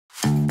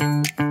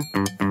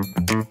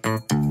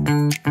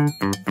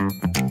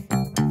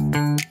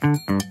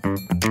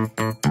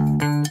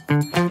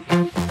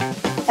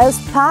As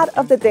part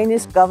of the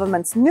Danish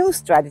government's new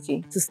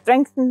strategy to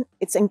strengthen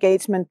its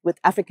engagement with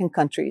African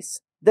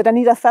countries, the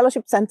Danida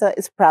Fellowship Centre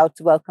is proud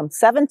to welcome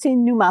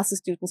 17 new master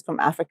students from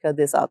Africa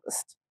this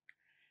August.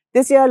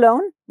 This year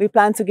alone, we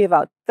plan to give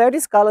out 30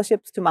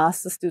 scholarships to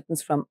master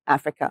students from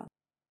Africa.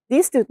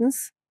 These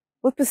students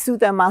will pursue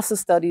their master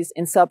studies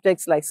in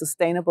subjects like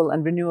sustainable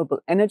and renewable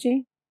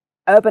energy,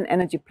 urban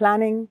energy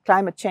planning,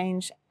 climate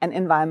change, and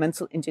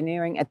environmental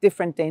engineering at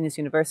different Danish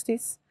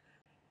universities.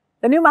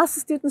 The new master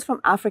students from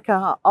Africa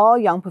are all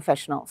young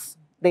professionals.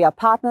 They are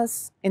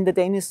partners in the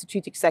Danish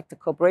Strategic Sector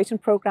Cooperation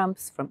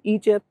programs from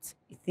Egypt,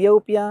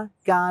 Ethiopia,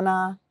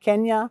 Ghana,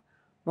 Kenya,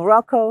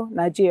 Morocco,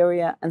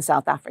 Nigeria, and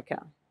South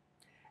Africa.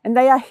 And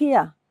they are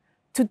here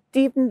to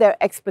deepen their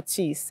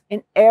expertise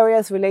in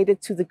areas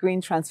related to the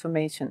green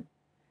transformation,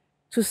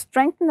 to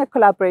strengthen their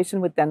collaboration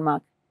with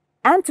Denmark,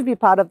 and to be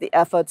part of the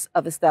efforts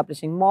of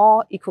establishing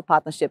more equal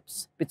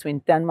partnerships between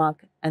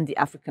Denmark and the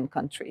African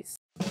countries.